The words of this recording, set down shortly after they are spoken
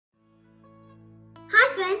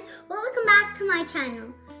Welcome back to my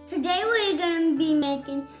channel. Today we're going to be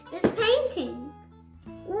making this painting.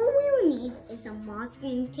 All we will need is some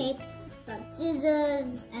masking tape, some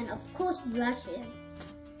scissors, and of course brushes,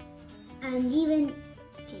 and even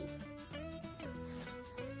paint.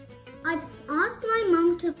 I asked my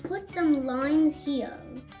mom to put some lines here.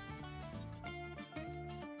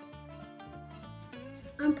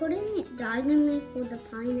 I'm putting it diagonally for the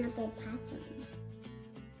pineapple pattern.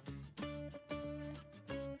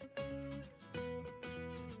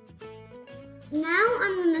 Now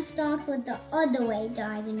I'm going to start with the other way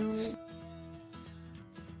diagonally.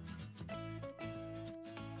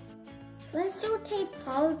 Press your tape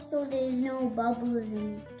hard so there's no bubbles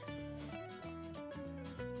in it.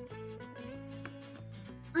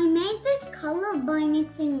 I made this color by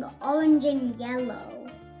mixing orange and yellow.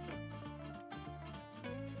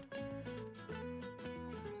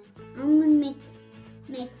 I'm going to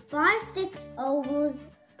make 5-6 ovals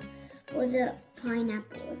for the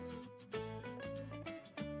pineapples.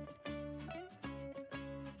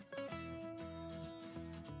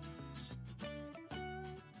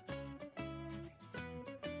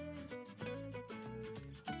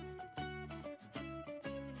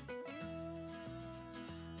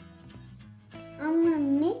 I'm going to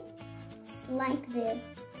mix like this.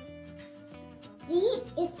 See,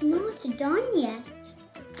 it's not done yet.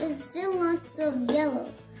 There's still lots of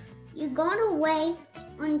yellow. You gotta wait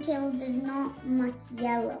until there's not much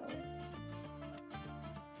yellow.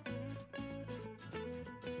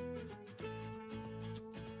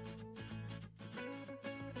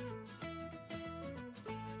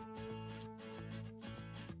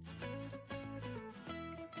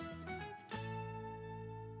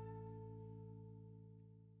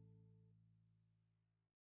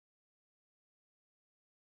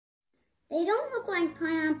 They don't look like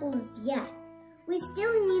pineapples yet. We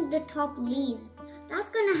still need the top leaves. That's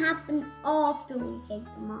gonna happen after we take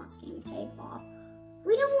the masking tape off.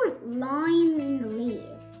 We don't want lines in the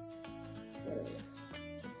leaves, really.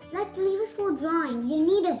 Let's leave it for drying. You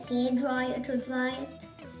need a hairdryer to dry it.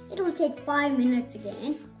 It will take 5 minutes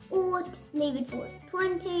again, or leave it for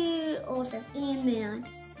 20 or 15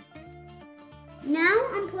 minutes. Now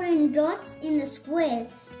I'm putting dots in the square.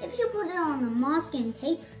 If you put it on the masking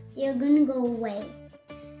tape, they're gonna go away.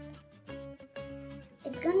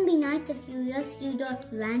 It's gonna be nice if you just do dots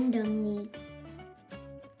randomly.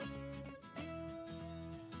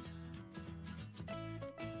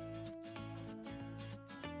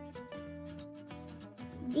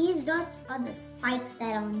 These dots are the spikes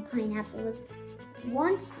that are on pineapples.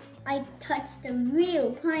 Once I touched a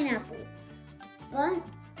real pineapple, but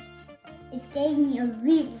it gave me a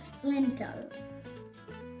real splinter.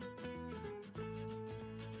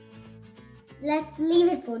 Let's leave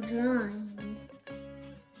it for drying.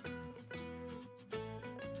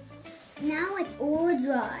 Now it's all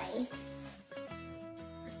dry.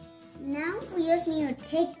 Now we just need to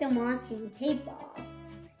take the masking tape off.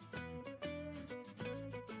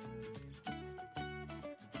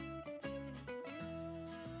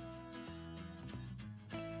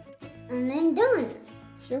 And then done.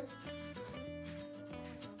 Sure.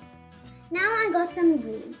 Now I got some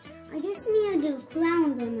glue. I just need to do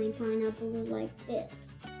crowns on my pineapples like this.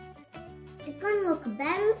 It's gonna look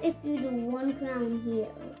better if you do one crown here.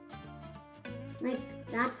 Like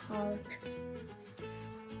that part.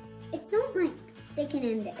 It's not like sticking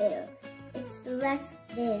in the air. It's the rest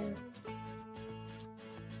there.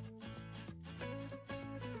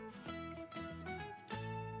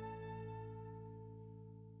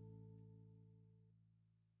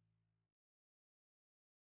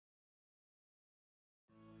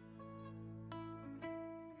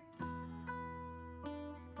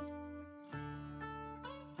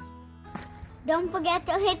 Don't forget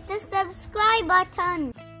to hit the subscribe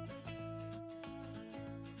button.